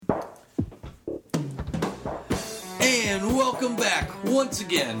And welcome back once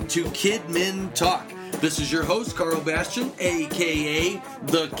again to Kid Men Talk. This is your host, Carl Bastian, a.k.a.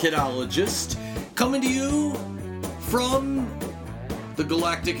 The Kidologist, coming to you from the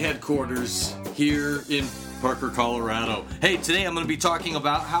Galactic Headquarters here in Parker, Colorado. Hey, today I'm going to be talking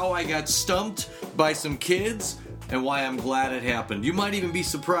about how I got stumped by some kids and why I'm glad it happened. You might even be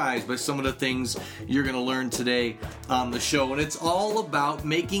surprised by some of the things you're going to learn today on the show. And it's all about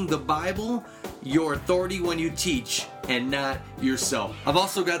making the Bible your authority when you teach and not yourself. I've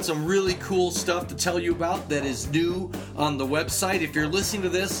also got some really cool stuff to tell you about that is new on the website. If you're listening to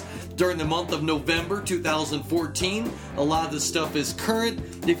this during the month of November 2014, a lot of this stuff is current.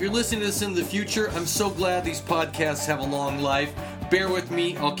 If you're listening to this in the future, I'm so glad these podcasts have a long life. Bear with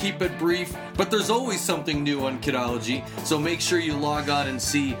me, I'll keep it brief, but there's always something new on Kidology, so make sure you log on and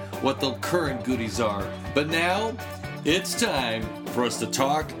see what the current goodies are. But now, it's time for us to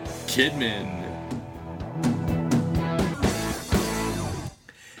talk Kidmen.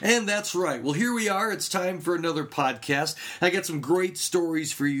 And that's right. Well, here we are. It's time for another podcast. I got some great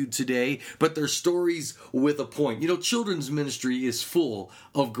stories for you today, but they're stories with a point. You know, children's ministry is full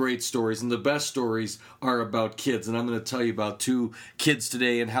of great stories, and the best stories are about kids. And I'm going to tell you about two kids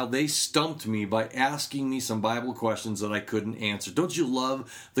today and how they stumped me by asking me some Bible questions that I couldn't answer. Don't you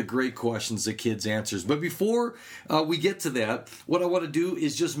love the great questions that kids answers? But before we get to that, what I want to do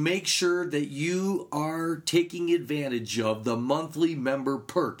is just make sure that you are taking advantage of the monthly member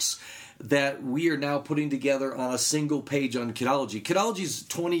perks that we are now putting together on a single page on Kidology. Kidology is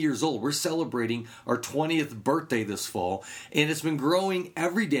 20 years old. We're celebrating our 20th birthday this fall, and it's been growing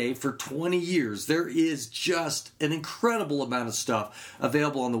every day for 20 years. There is just an incredible amount of stuff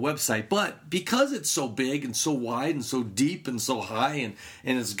available on the website, but because it's so big and so wide and so deep and so high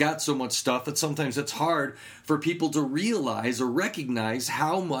and it's got so much stuff that sometimes it's hard for people to realize or recognize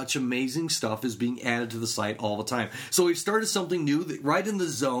how much amazing stuff is being added to the site all the time. So we've started something new that right in the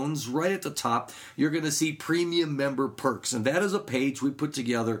zones, right at the top, you're going to see premium member perks. And that is a page we put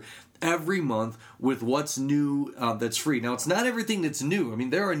together every month with what's new that's free. Now, it's not everything that's new. I mean,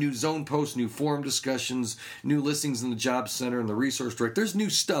 there are new zone posts, new forum discussions, new listings in the Job Center and the Resource Direct. There's new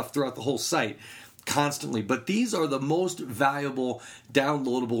stuff throughout the whole site constantly, but these are the most valuable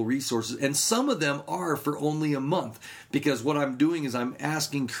downloadable resources, and some of them are for only a month, because what I'm doing is I'm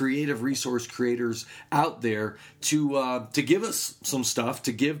asking creative resource creators out there to give us some stuff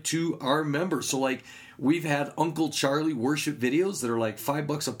to give to our members. So like, we've had Uncle Charlie worship videos that are like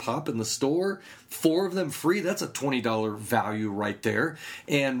 $5 a pop in the store, 4 of them free. That's a $20 value right there.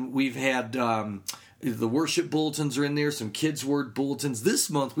 And we've had the worship bulletins are in there, some kids' word bulletins. This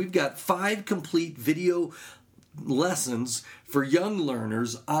month, we've got 5 complete video lessons for young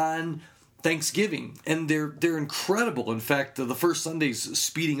learners on Thanksgiving, and they're incredible. In fact, the first Sunday's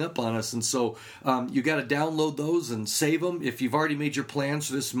speeding up on us, and so you got to download those and save them. If you've already made your plans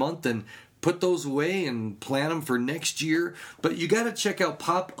for this month, then put those away and plan them for next year. But you got to check out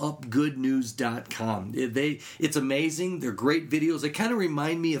popupgoodnews.com. It's amazing. They're great videos. They kind of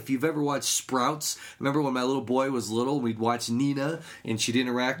remind me, if you've ever watched Sprouts. Remember when my little boy was little, we'd watch Nina, and she'd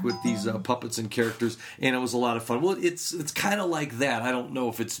interact with these puppets and characters, and it was a lot of fun. Well, it's kind of like that. I don't know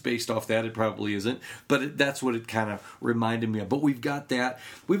if it's based off that. It probably isn't. But that's what it kind of reminded me of. But we've got that.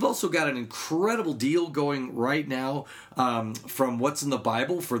 We've also got an incredible deal going right now from What's in the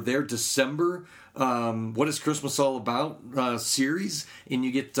Bible for their December What is Christmas All About series, and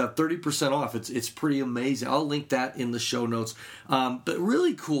you get 30% off. It's pretty amazing. I'll link that in the show notes. But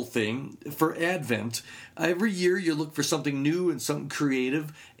really cool thing for Advent, every year you look for something new and something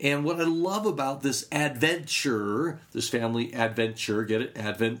creative, and what I love about this adventure, this family adventure, get it?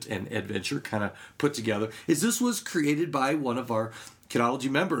 Advent and adventure kind of put together, is this was created by one of our Kidology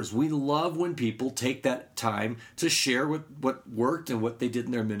members. We love when people take that time to share what worked and what they did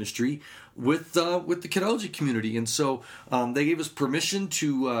in their ministry with the Kidology community. And so they gave us permission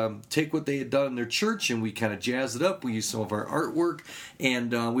to take what they had done in their church, and we kind of jazzed it up. We used some of our artwork,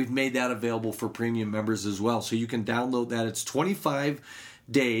 and we've made that available for premium members as well. So you can download that. It's 25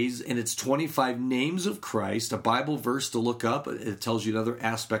 days, and it's 25 names of Christ, a Bible verse to look up. It tells you another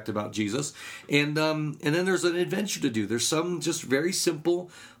aspect about Jesus, and then there's an adventure to do. There's some just very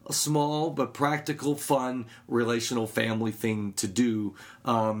simple, small but practical, fun, relational family thing to do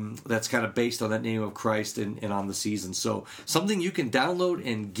that's kind of based on that name of Christ and on the season. So something you can download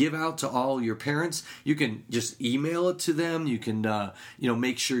and give out to all your parents. You can just email it to them. You can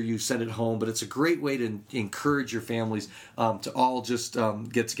make sure you send it home. But it's a great way to encourage your families to all just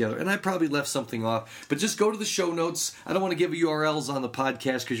get together. And I probably left something off, but just go to the show notes. I don't want to give URLs on the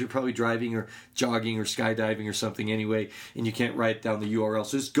podcast because you're probably driving or jogging or skydiving or something anyway, and you can't write down the URL.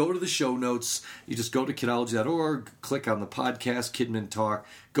 So just go go to the show notes. You just go to kidology.org, click on the podcast, Kidmin Talk,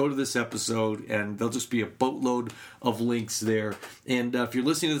 go to this episode, and there'll just be a boatload of links there. And if you're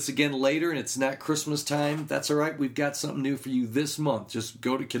listening to this again later and it's not Christmas time, that's all right. We've got something new for you this month. Just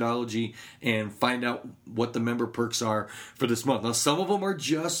go to Kidology and find out what the member perks are for this month. Now, some of them are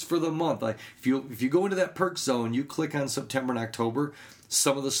just for the month. Like if you go into that perk zone, you click on September and October,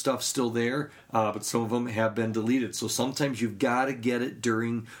 some of the stuff's still there, but some of them have been deleted. So sometimes you've got to get it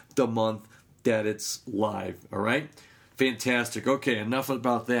during the month that it's live, all right? Fantastic. Okay, enough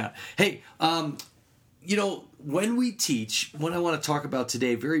about that. Hey, when we teach, what I want to talk about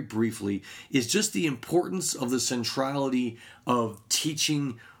today very briefly is just the importance of the centrality of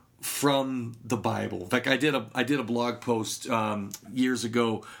teaching from the Bible. In fact, I did a blog post years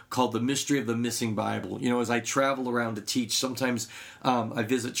ago called "The Mystery of the Missing Bible." As I travel around to teach, sometimes I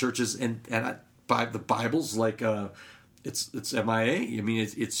visit churches and the Bible's like it's MIA. I mean,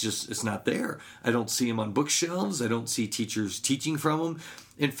 it's not there. I don't see them on bookshelves. I don't see teachers teaching from them.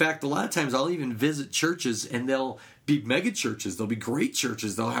 In fact, a lot of times I'll even visit churches and they'll be mega churches. They'll be great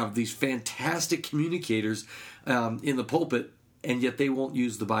churches. They'll have these fantastic communicators in the pulpit, and yet they won't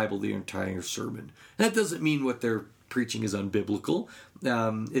use the Bible the entire sermon. And that doesn't mean what they're preaching is unbiblical.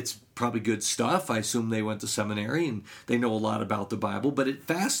 It's probably good stuff. I assume they went to seminary and they know a lot about the Bible, but it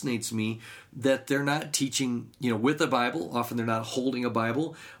fascinates me that they're not teaching, with the Bible. Often they're not holding a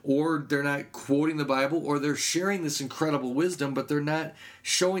Bible, or they're not quoting the Bible, or they're sharing this incredible wisdom, but they're not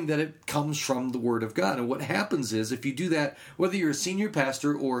showing that it comes from the Word of God. And what happens is, if you do that, whether you're a senior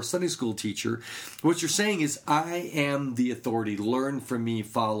pastor or a Sunday school teacher, what you're saying is, I am the authority. Learn from me,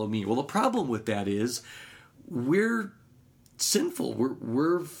 follow me. Well, the problem with that is, we're sinful.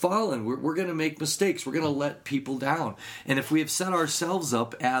 We're fallen. We're going to make mistakes. We're going to let people down. And if we have set ourselves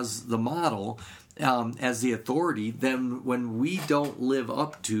up as the model, as the authority, then when we don't live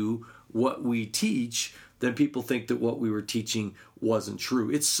up to what we teach, then people think that what we were teaching wasn't true.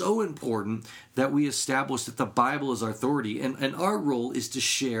 It's so important that we establish that the Bible is our authority, and our role is to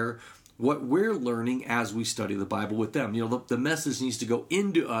share what we're learning as we study the Bible with them. The message needs to go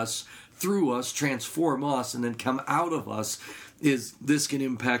into us, through us, transform us, and then come out of us. This can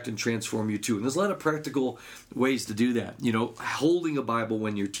impact and transform you too. And there's a lot of practical ways to do that. Holding a Bible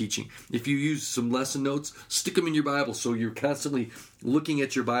when you're teaching. If you use some lesson notes, stick them in your Bible so you're constantly looking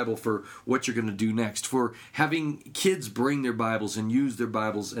at your Bible for what you're going to do next. For having kids bring their Bibles and use their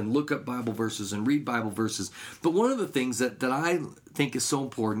Bibles and look up Bible verses and read Bible verses. But one of the things that I think is so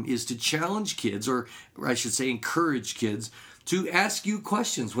important is to challenge kids, or I should say encourage kids, to ask you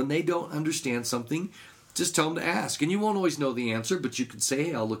questions when they don't understand something. Just tell them to ask. And you won't always know the answer, but you can say,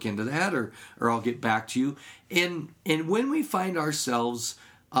 hey, I'll look into that, or I'll get back to you. And when we find ourselves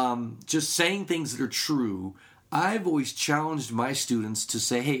just saying things that are true, I've always challenged my students to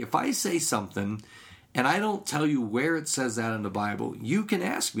say, hey, if I say something and I don't tell you where it says that in the Bible, you can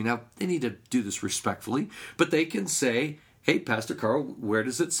ask me. Now, they need to do this respectfully, but they can say, hey, Pastor Carl, where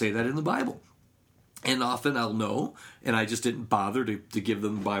does it say that in the Bible? And often I'll know, and I just didn't bother to give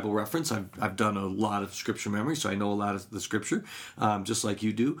them the Bible reference. I've done a lot of scripture memory, so I know a lot of the scripture, just like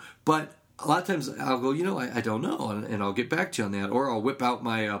you do. But a lot of times I'll go, I don't know, and I'll get back to you on that. Or I'll whip out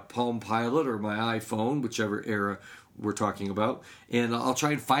my Palm Pilot or my iPhone, whichever era we're talking about, and I'll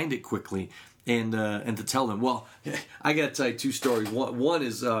try and find it quickly. And to tell them, well, I got to tell you two stories. One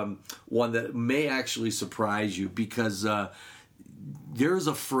is one that may actually surprise you, because there's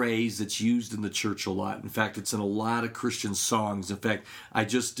a phrase that's used in the church a lot. In fact, it's in a lot of Christian songs. In fact, I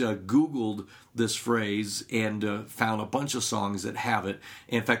just Googled this phrase and found a bunch of songs that have it.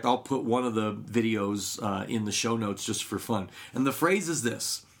 In fact, I'll put one of the videos in the show notes just for fun. And the phrase is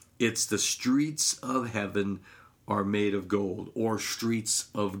this: it's the streets of heaven are made of gold, or streets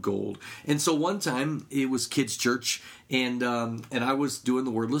of gold. And so one time it was kids' church, and I was doing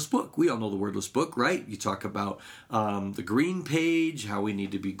the Wordless Book. We all know the Wordless Book, right? You talk about the green page, how we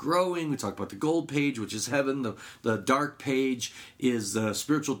need to be growing. We talk about the gold page, which is heaven. The dark page is the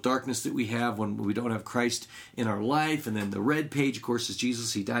spiritual darkness that we have when we don't have Christ in our life. And then the red page, of course, is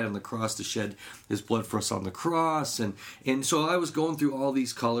Jesus. He died on the cross to shed his blood for us on the cross. And so I was going through all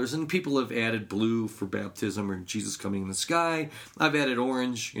these colors, and people have added blue for baptism or Jesus coming in the sky. I've added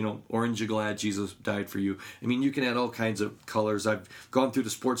orange, orange, you're glad Jesus died for you. I mean, you can add all kinds of colors. I've gone through the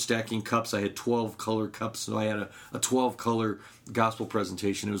sports stacking cups. I had 12 color cups, so I had a 12 color gospel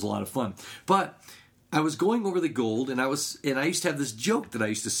presentation. It was a lot of fun. But I was going over the gold, and I used to have this joke that I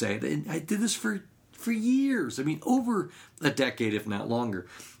used to say, and I did this for years. Over a decade, if not longer.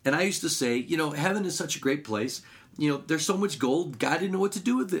 And I used to say, heaven is such a great place there's so much gold, God didn't know what to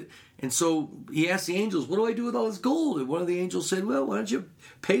do with it. And so he asked the angels, what do I do with all this gold? And one of the angels said, well, why don't you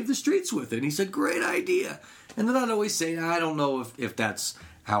pave the streets with it? And he said, great idea. And then I'd always say, I don't know if that's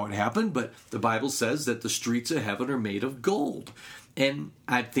how it happened, but the Bible says that the streets of heaven are made of gold. And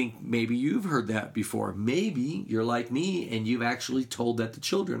I think maybe you've heard that before. Maybe you're like me and you've actually told that to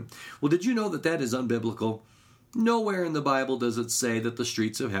children. Well, did you know that that is unbiblical? Nowhere in the Bible does it say that the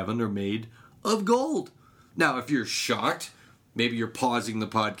streets of heaven are made of gold. Now, if you're shocked, maybe you're pausing the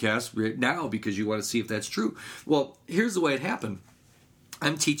podcast right now because you want to see if that's true. Well, here's the way it happened.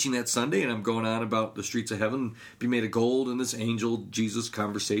 I'm teaching that Sunday, and I'm going on about the streets of heaven be made of gold and this angel Jesus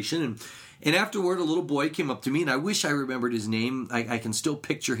conversation. And afterward, a little boy came up to me, and I wish I remembered his name. I can still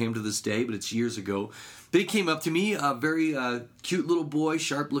picture him to this day, but it's years ago. But he came up to me, a very cute little boy,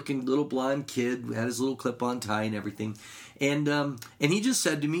 sharp-looking little blonde kid, had his little clip-on tie and everything. And he just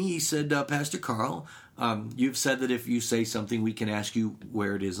said to me, he said, Pastor Carl, you've said that if you say something, we can ask you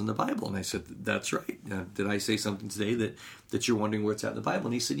where it is in the Bible. And I said, that's right. Did I say something today that you're wondering where it's at in the Bible?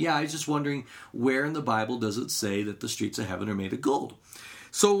 And he said, yeah, I was just wondering where in the Bible does it say that the streets of heaven are made of gold?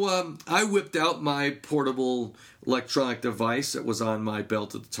 So I whipped out my portable electronic device that was on my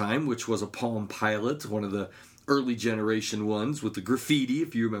belt at the time, which was a Palm Pilot, one of the early generation ones with the graffiti,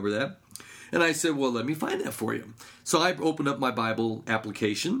 if you remember that. And I said, well, let me find that for you. So I opened up my Bible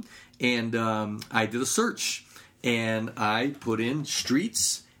application, and I did a search. And I put in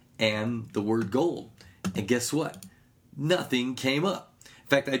streets and the word gold. And guess what? Nothing came up.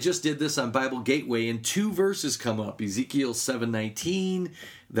 In fact, I just did this on Bible Gateway, and 2 verses come up. Ezekiel 7:19,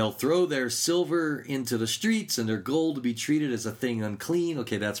 they'll throw their silver into the streets and their gold to be treated as a thing unclean.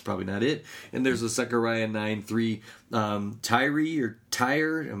 Okay, that's probably not it. And there's a Zechariah 9:3,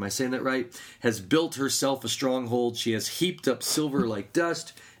 Tyre, am I saying that right? Has built herself a stronghold. She has heaped up silver like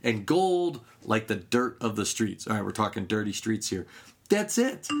dust and gold like the dirt of the streets. All right, we're talking dirty streets here. That's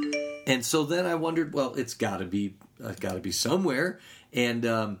it. And so then I wondered, well, it's got to be somewhere. And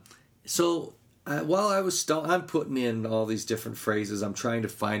while I was I'm putting in all these different phrases. I'm trying to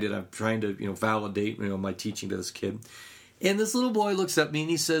find it. I'm trying to validate my teaching to this kid. And this little boy looks at me and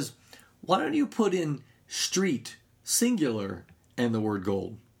he says, "Why don't you put in street singular and the word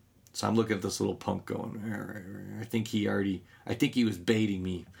gold?" So I'm looking at this little punk going, I think he was baiting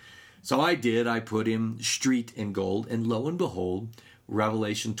me. So I did. I put in street and gold, and lo and behold,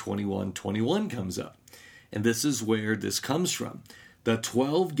 Revelation 21:21 comes up. And this is where this comes from. The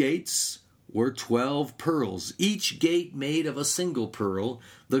 12 gates were 12 pearls, each gate made of a single pearl.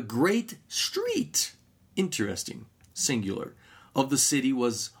 The great street, interesting, singular, of the city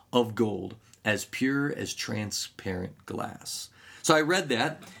was of gold, as pure as transparent glass. So I read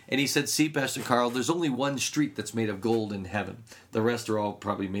that, and he said, see, Pastor Carl, there's only one street that's made of gold in heaven. The rest are all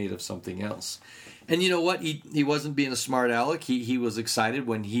probably made of something else. And you know what? He wasn't being a smart aleck. He was excited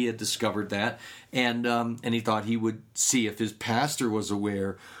when he had discovered that, and he thought he would see if his pastor was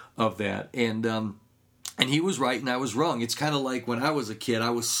aware of that. And he was right, and I was wrong. It's kind of like when I was a kid. I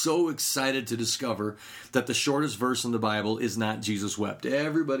was so excited to discover that the shortest verse in the Bible is not Jesus wept.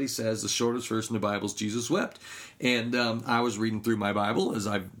 Everybody says the shortest verse in the Bible is Jesus wept. And I was reading through my Bible, as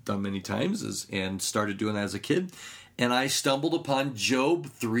I've done many times, and started doing that as a kid. And I stumbled upon Job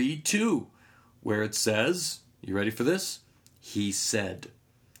 3:2. Where it says, you ready for this? He said.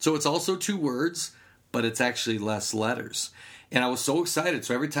 So it's also 2 words, but it's actually less letters. And I was so excited.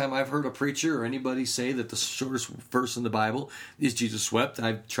 So every time I've heard a preacher or anybody say that the shortest verse in the Bible is Jesus wept,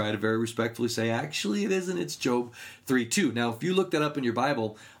 I try to very respectfully say, actually it isn't. It's Job 3:2. Now, if you look that up in your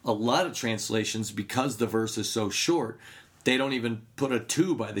Bible, a lot of translations, because the verse is so short, they don't even put a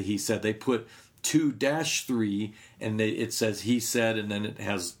 2 by the he said. They put 2-3, and it says he said, and then it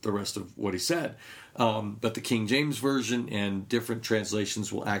has the rest of what he said. But the King James Version and different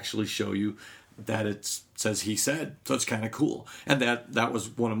translations will actually show you that it says he said. So it's kind of cool. And that was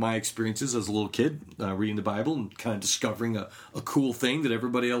one of my experiences as a little kid, reading the Bible and kind of discovering a cool thing that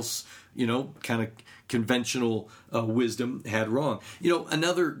everybody else, kind of conventional wisdom had wrong.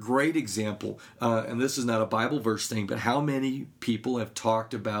 Another great example, and this is not a Bible verse thing, but how many people have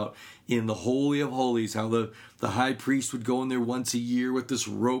talked about in the Holy of Holies, how the high priest would go in there once a year with this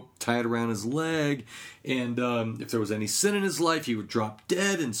rope tied around his leg, and if there was any sin in his life, he would drop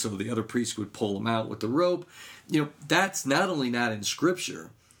dead, and so the other priest would pull him out with the rope. That's not only not in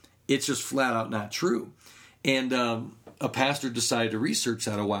Scripture, it's just flat out not true. And a pastor decided to research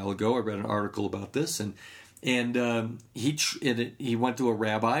that a while ago. I read an article about this, and And he went to a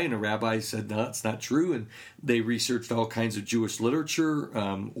rabbi, and a rabbi said, no, it's not true. And they researched all kinds of Jewish literature,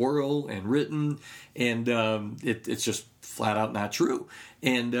 oral and written, and it's just flat out not true.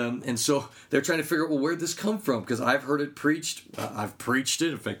 And so they're trying to figure out, well, where'd this come from? Because I've heard it preached. I've preached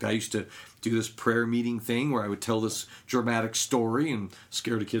it. In fact, I used to do this prayer meeting thing where I would tell this dramatic story and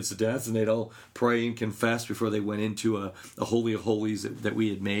scare the kids to death, and they'd all pray and confess before they went into a Holy of Holies that we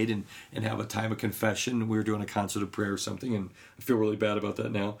had made and have a time of confession. We were doing a concert of prayer or something, and I feel really bad about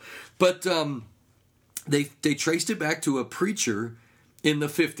that now. But they traced it back to a preacher in the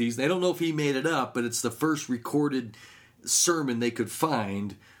 50s. They don't know if he made it up, but it's the first recorded sermon they could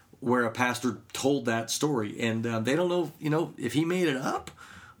find where a pastor told that story. And they don't know, if he made it up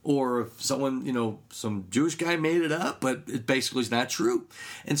or if someone, some Jewish guy made it up, but it basically is not true.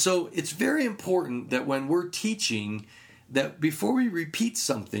 And so it's very important that when we're teaching, that before we repeat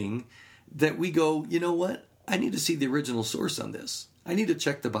something, that we go, you know what? I need to see the original source on this. I need to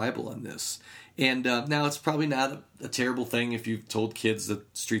check the Bible on this. And now it's probably not a terrible thing if you've told kids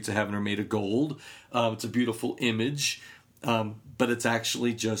that streets of heaven are made of gold. It's a beautiful image, but it's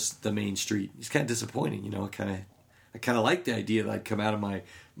actually just the main street. It's kind of disappointing, I kind of like the idea that I'd come out of my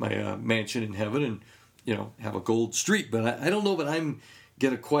mansion in heaven and, have a gold street. But I don't know that I'm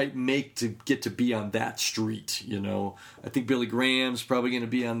going to quite make to get to be on that street, I think Billy Graham's probably going to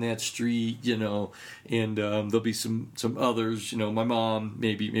be on that street, and there'll be some others, my mom,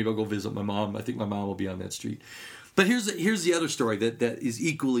 maybe I'll go visit my mom. I think my mom will be on that street. But here's the other story that is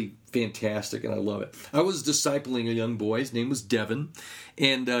equally fantastic, and I love it. I was discipling a young boy. His name was Devin,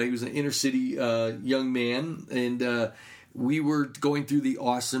 and he was an inner city young man, and we were going through the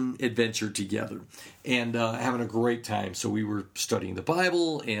awesome adventure together and having a great time. So we were studying the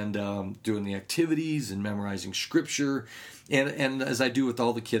Bible and doing the activities and memorizing Scripture. And as I do with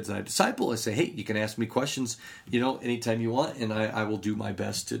all the kids that I disciple, I say, hey, you can ask me questions, anytime you want, and I will do my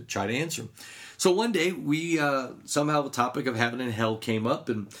best to try to answer them. So one day, we somehow the topic of heaven and hell came up,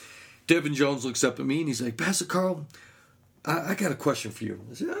 and Devin Jones looks up at me, and he's like, Pastor Carl, I got a question for you.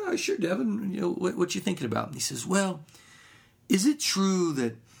 I said, oh, sure, Devin, what you thinking about? And he says, well, is it true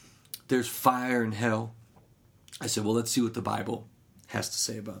that there's fire in hell? I said, well, let's see what the Bible has to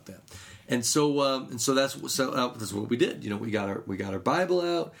say about that. And so that's what we did. We got our Bible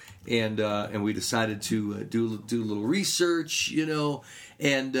out, and we decided to do a little research.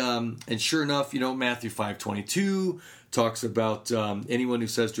 And sure enough, Matthew 5:22 talks about anyone who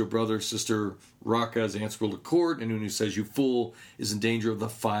says to a brother or sister, "Raka," is answerable to court, and anyone who says, "You fool," is in danger of the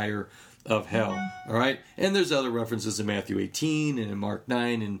fire of hell. All right, and there's other references in Matthew 18 and in Mark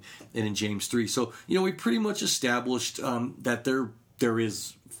 9 and in James 3. So we pretty much established that there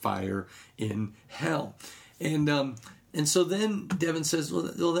is fire in hell, and so then Devin says,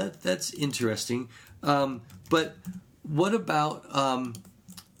 well, that's interesting, but what about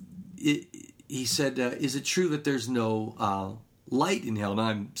he said, is it true that there's no light in hell? Now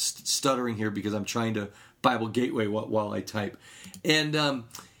I'm stuttering here because I'm trying to Bible Gateway while I type, and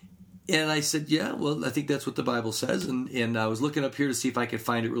I said, yeah, well, I think that's what the Bible says, and I was looking up here to see if I could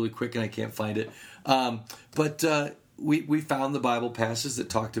find it really quick, and I can't find it, but we found the Bible passages that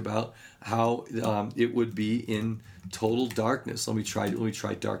talked about how it would be in total darkness. Let me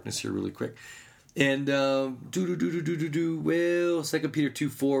try darkness here really quick. And well, 2 Peter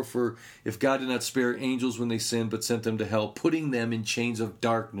 2:4, for if God did not spare angels when they sinned, but sent them to hell, putting them in chains of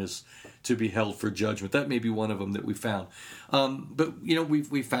darkness to be held for judgment. That may be one of them that we found. But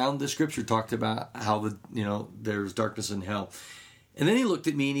we found the Scripture talked about how there's darkness in hell. And then he looked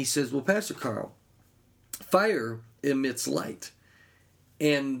at me and he says, well, Pastor Carl, fire emits light,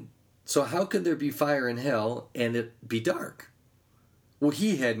 and so how could there be fire in hell and it be dark? Well,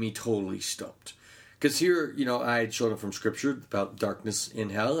 he had me totally stumped, because here, I had showed him from Scripture about darkness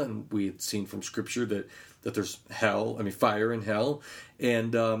in hell, and we had seen from Scripture that there's fire in hell,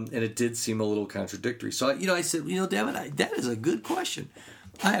 and it did seem a little contradictory. So I said, Devin, that is a good question.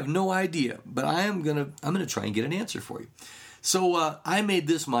 I have no idea, but I'm gonna try and get an answer for you. So I made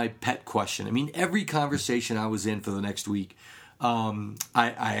this my pet question. Every conversation I was in for the next week, I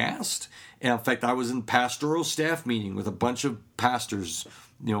asked. And in fact, I was in pastoral staff meeting with a bunch of pastors,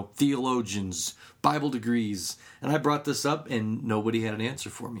 theologians, Bible degrees, and I brought this up, and nobody had an answer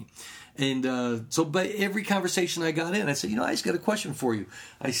for me. And so, but every conversation I got in, I said, I just got a question for you.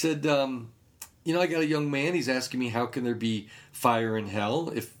 I said, I got a young man. He's asking me, how can there be fire in hell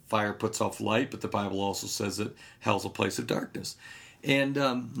if fire puts off light, but the Bible also says that hell's a place of darkness. And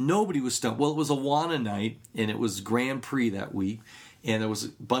nobody was stumped. Well, it was Awana night, and it was Grand Prix that week. and there was a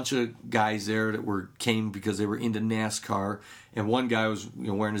bunch of guys there that came because they were into NASCAR, and one guy was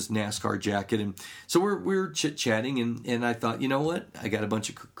wearing his NASCAR jacket, and so we're chit-chatting, and I thought, you know what, I got a bunch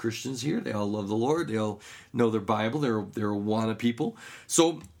of Christians here, they all love the Lord, they all know their Bible, they're Awana people,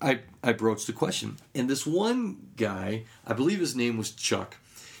 so I broached the question, and this one guy, I believe his name was Chuck,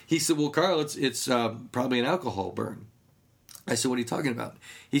 he said, well, Carl, it's probably an alcohol burn. I said, what are you talking about?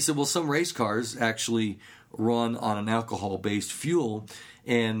 He said, well, some race cars actually run on an alcohol-based fuel,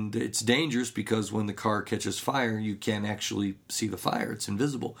 and it's dangerous because when the car catches fire, you can't actually see the fire; it's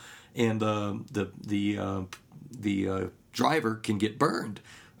invisible, and the driver can get burned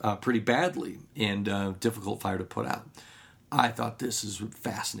pretty badly, and difficult fire to put out. I thought this is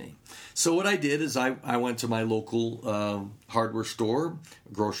fascinating. So what I did is I went to my local hardware store,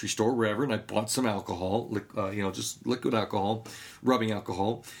 grocery store, wherever, and I bought some alcohol, just liquid alcohol, rubbing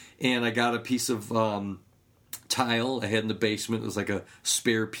alcohol, and I got a piece of tile I had in the basement. It was like a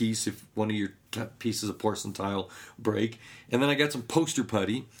spare piece if one of your pieces of porcelain tile break. And then I got some poster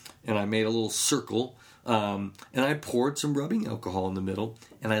putty, and I made a little circle, and I poured some rubbing alcohol in the middle,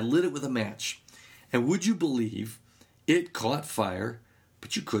 and I lit it with a match. And would you believe it caught fire,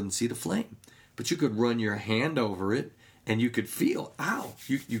 but you couldn't see the flame. But you could run your hand over it, and you could feel, ow,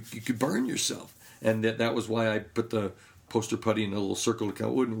 you could burn yourself. And that was why I put the poster putty in a little circle so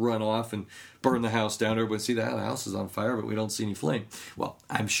it wouldn't run off and burn the house down. Everybody would see that the house is on fire, but we don't see any flame. Well,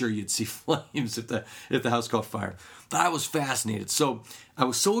 I'm sure you'd see flames if the house caught fire. But I was fascinated. So I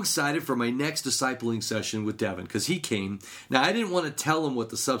was so excited for my next discipling session with Devin because he came. Now, I didn't want to tell him what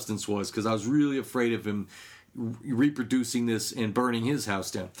the substance was because I was really afraid of him reproducing this and burning his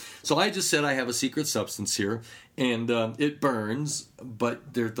house down. So I just said I have a secret substance here, and it burns,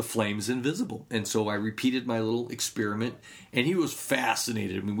 but the flame's invisible. And so I repeated my little experiment, and he was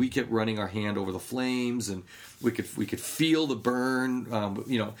fascinated. I mean, we kept running our hand over the flames, and we could feel the burn,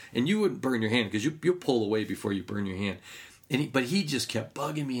 and you wouldn't burn your hand because you'll pull away before you burn your hand. But he just kept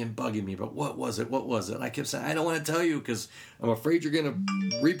bugging me. But what was it? And I kept saying, I don't want to tell you because I'm afraid you're going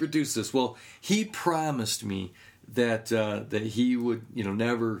to reproduce this. Well, he promised me that he would,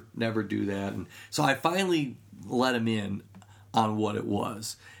 never do that. And so I finally let him in on what it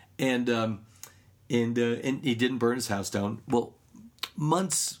was, and he didn't burn his house down. Well,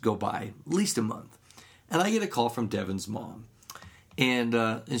 months go by, at least a month, and I get a call from Devin's mom. And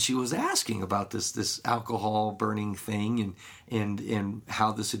she was asking about this alcohol burning thing and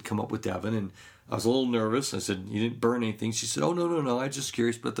how this had come up with Devin. And I was a little nervous. I said, you didn't burn anything? She said, oh, no. I'm just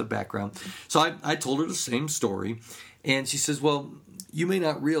curious about the background. So I told her the same story. And she says, well, you may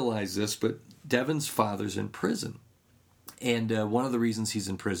not realize this, but Devin's father's in prison. And one of the reasons he's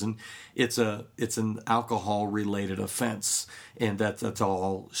in prison, it's an alcohol-related offense. And that's all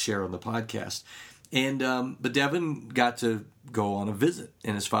I'll share on the podcast. And but Devin got to go on a visit,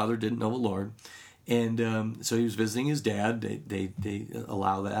 and his father didn't know the Lord, and so he was visiting his dad. They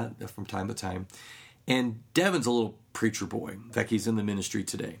allow that from time to time, and Devin's a little preacher boy. In fact, he's in the ministry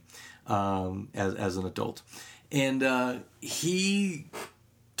today as an adult, and he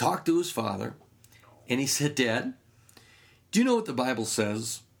talked to his father, and he said, "Dad, do you know what the Bible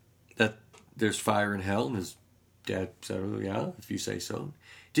says that there's fire in hell?" And his dad said, "Oh, yeah, if you say so."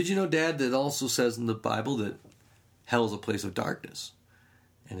 Did you know, Dad, that it also says in the Bible that hell is a place of darkness?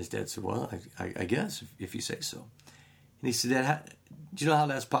 And his dad said, well, I guess, if you say so. And he said, Dad, do you know how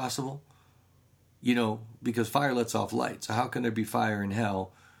that's possible? Because fire lets off light. So how can there be fire in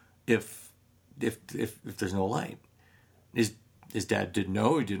hell if there's no light? His dad didn't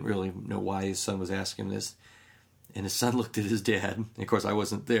know. He didn't really know why his son was asking him this. And his son looked at his dad. And of course, I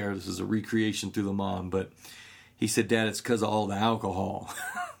wasn't there. This is a recreation through the mom. But he said, Dad, it's because of all the alcohol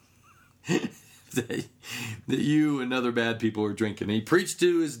that you and other bad people are drinking. And he preached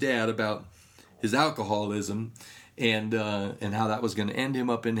to his dad about his alcoholism and how that was going to end him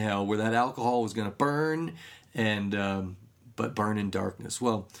up in hell, where that alcohol was going to burn but burn in darkness.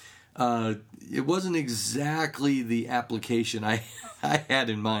 Well, it wasn't exactly the application I had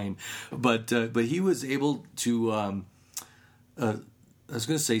in mind, but he was able to. I was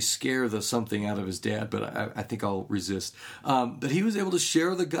going to say scare the something out of his dad, but I think I'll resist. But he was able to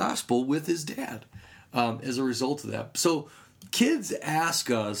share the gospel with his dad as a result of that. So kids ask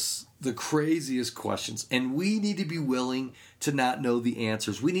us the craziest questions, and we need to be willing to not know the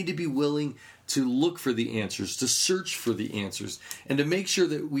answers. We need to be willing to look for the answers, to search for the answers, and to make sure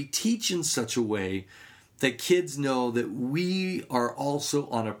that we teach in such a way that kids know that we are also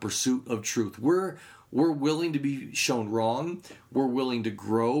on a pursuit of truth. We're willing to be shown wrong. We're willing to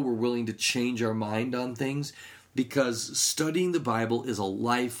grow. We're willing to change our mind on things because studying the Bible is a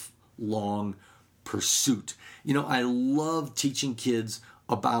lifelong pursuit. I love teaching kids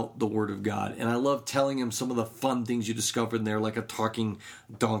about the Word of God, and I love telling them some of the fun things you discover in there, like a talking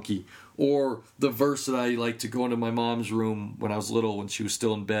donkey, or the verse that I like to go into my mom's room when I was little, when she was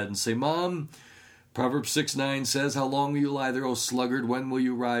still in bed, and say, Mom, Proverbs 6:9 says, how long will you lie there, O sluggard? When will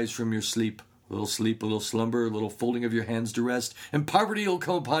you rise from your sleep? A little sleep, a little slumber, a little folding of your hands to rest, and poverty will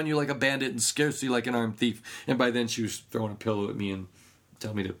come upon you like a bandit and scarce you like an armed thief. And by then she was throwing a pillow at me and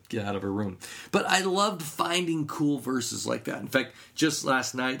telling me to get out of her room. But I loved finding cool verses like that. In fact, just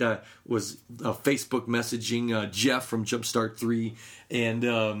last night I was Facebook messaging Jeff from Jumpstart 3, and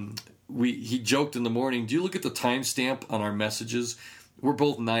he joked in the morning, do you look at the timestamp on our messages? We're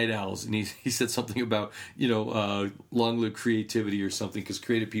both night owls, and he said something about, long-lived creativity or something, because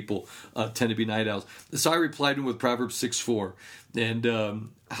creative people tend to be night owls. So I replied to him with Proverbs 6:4,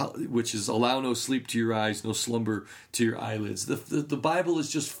 and which is, allow no sleep to your eyes, no slumber to your eyelids. The Bible is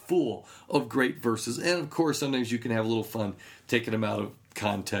just full of great verses, and of course, sometimes you can have a little fun taking them out of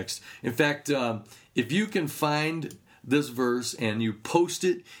context. In fact, if you can find this verse and you post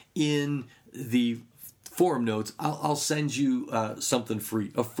it in the forum notes, I'll send you something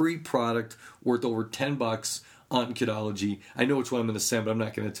free, a free product worth over $10 on Kidology. I know which one I'm going to send, but I'm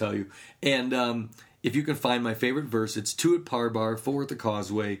not going to tell you. And if you can find my favorite verse, it's 2 at Parbar, 4 at the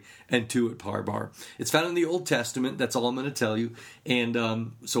Causeway, and 2 at Parbar. It's found in the Old Testament. That's all I'm going to tell you. And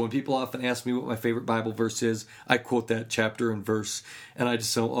so when people often ask me what my favorite Bible verse is, I quote that chapter and verse, and I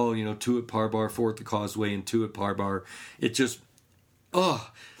just say, 2 at Parbar, 4 at the Causeway, and 2 at Parbar.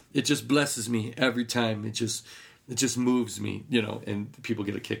 It just blesses me every time. It just moves me, and people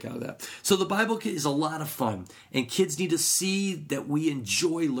get a kick out of that. So the Bible is a lot of fun, and kids need to see that we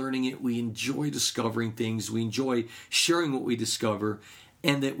enjoy learning it, we enjoy discovering things, we enjoy sharing what we discover,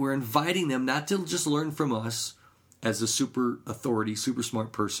 and that we're inviting them not to just learn from us as a super authority, super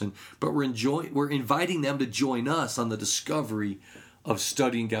smart person, but we're inviting them to join us on the discovery of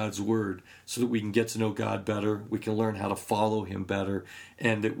studying God's Word, so that we can get to know God better, we can learn how to follow Him better,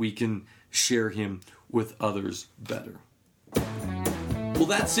 and that we can share Him with others better. Well,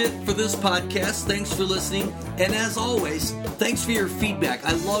 that's it for this podcast. Thanks for listening. And as always, thanks for your feedback.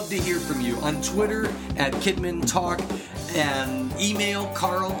 I love to hear from you on Twitter at KidminTalk, and email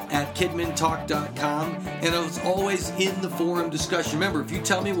carl@kidmintalk.com. And as always, in the forum discussion. Remember, if you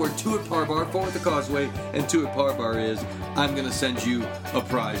tell me where 2 at Parbar, 4 at the Causeway, and 2 at Parbar is, I'm going to send you a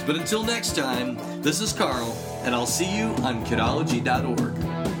prize. But until next time, this is Carl, and I'll see you on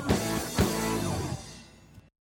Kidology.org.